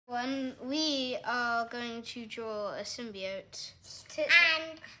everyone, we are going to draw a symbiote.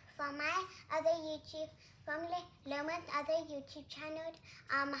 And from my other YouTube, from Loma's other YouTube channel,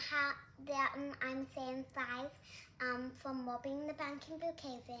 I'm saying 5 for mobbing the bank in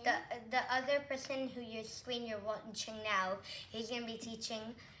Brookhaven. The other person who your screen you're watching now, he's gonna be teaching.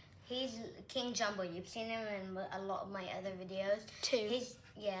 He's King Jumbo. You've seen him in a lot of my other videos. 2.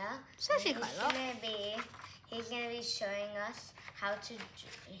 It's actually quite a lot. He's gonna be showing us how to.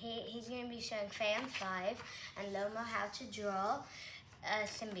 He's gonna be showing Faye and 5 and Loma how to draw a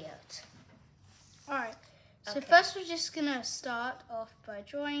symbiote. Alright, so Okay. first we're just gonna start off by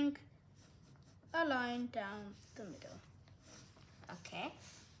drawing a line down the middle. Okay.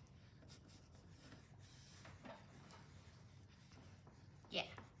 Yeah.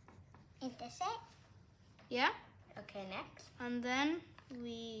 Is this it? Yeah? Okay, next. And then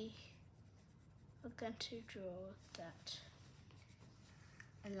we are going to draw that.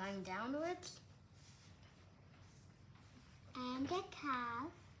 A line downwards. And a cow.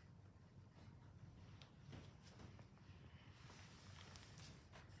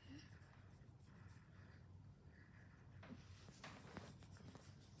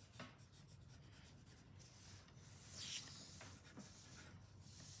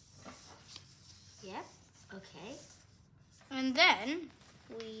 Yep. Okay. And then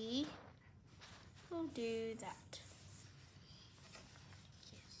we will do that.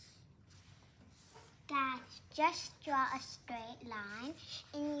 Guys, just draw a straight line,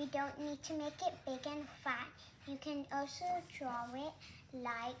 and you don't need to make it big and fat. You can also draw it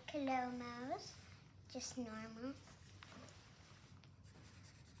like Lomo's, just normal.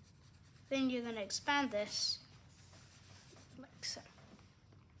 Then you're going to expand this like so.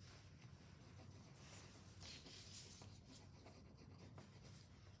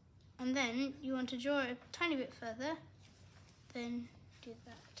 And then you want to draw it a tiny bit further, then do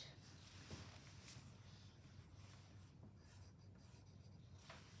that.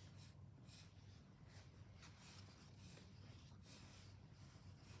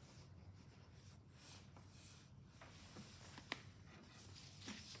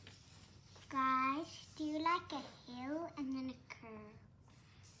 Guys, do you like a hill and then a curve?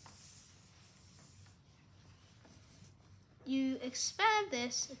 You expand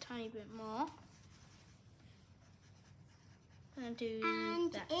this a tiny bit more and do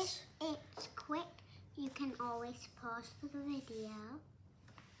And that. if it's quick, you can always pause the video.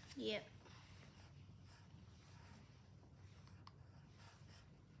 Yep.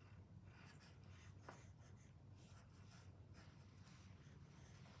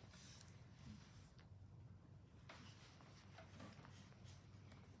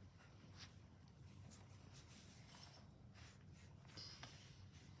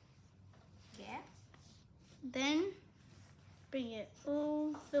 Yeah. Then bring it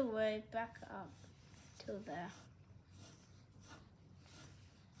all the way back up till there.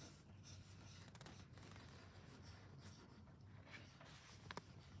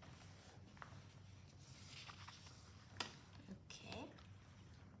 Okay.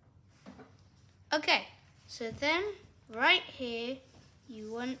 Okay, so then right here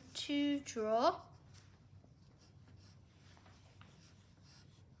you want to draw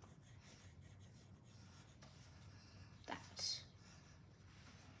that.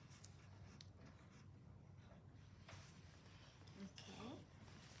 Okay.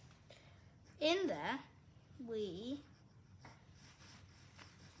 In there we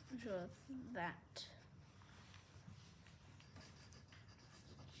draw that.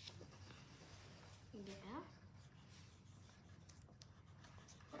 Yeah.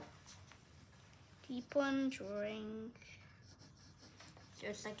 Keep on drawing.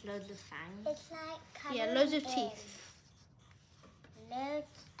 There's like loads of fangs. It's like Yeah, coloring loads of in. teeth, Loads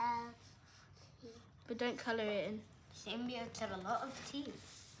of but don't colour it in. Symbiotes have a lot of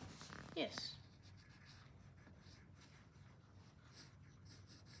teeth. Yes.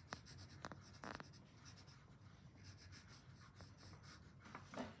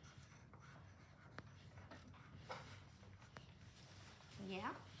 Yeah.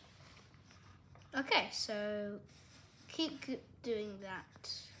 Okay, so keep doing that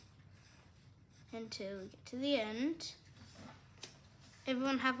until we get to the end.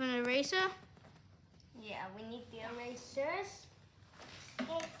 Everyone have an eraser? Yeah, we need the erasers.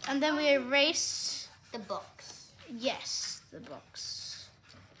 And then we erase, The box. yes, the box.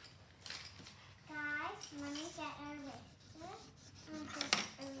 guys. Let me get a eraser. And just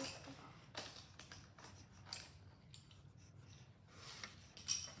erase the box.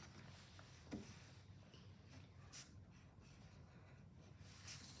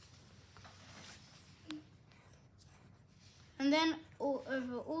 And then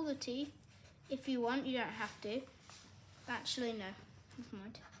over all the teeth. If you want, you don't have to. Actually, no. Never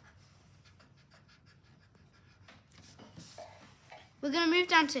mind. We're going to move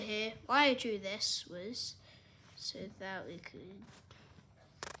down to here. Why I drew this was so that we could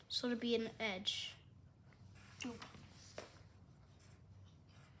sort of be an edge.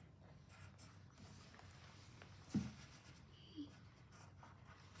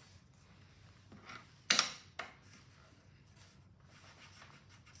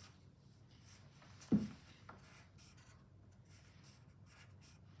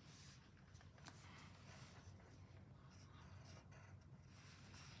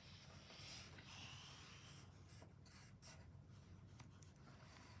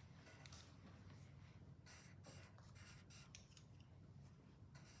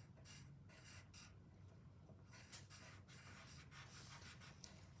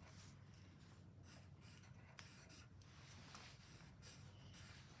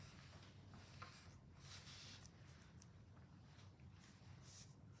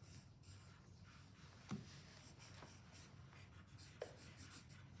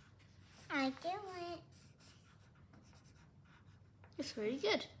 I do it. It's really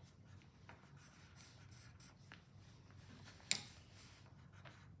good.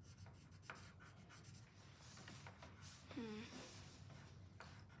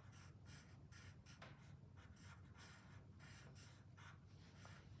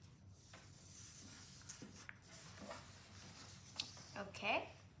 Okay.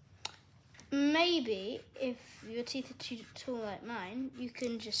 Maybe if your teeth are too tall like mine, you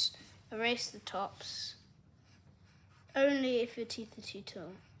can just erase the tops. Only if your teeth are too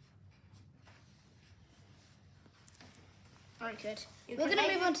tall. Alright, good. We're going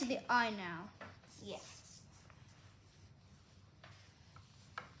to move on to the eye now. Yeah.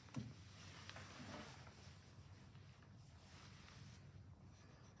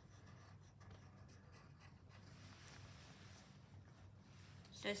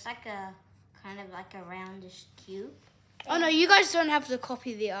 So it's like a kind of like a roundish cube. Oh no, you guys don't have to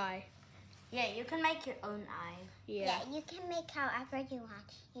copy the eye. Yeah, you can make your own eye. Yeah. You can make however you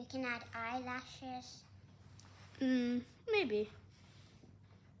want. You can add eyelashes Maybe.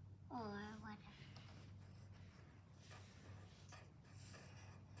 or whatever.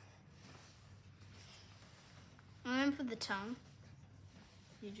 And then for the tongue,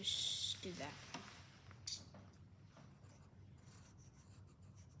 you just do that.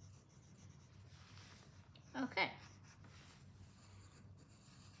 Okay.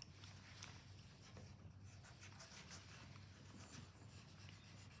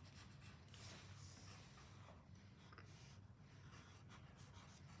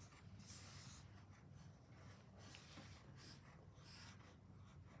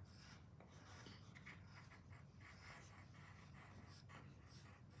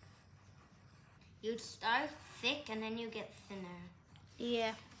 You'd start thick and then you get thinner.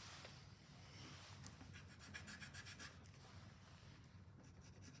 Yeah.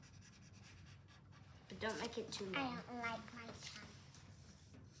 But don't make it too I long. don't like my tongue.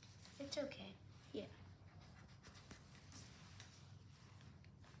 It's okay. Yeah.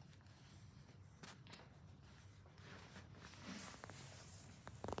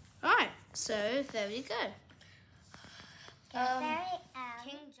 Alright, so there we go. Very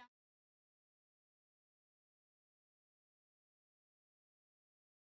King John.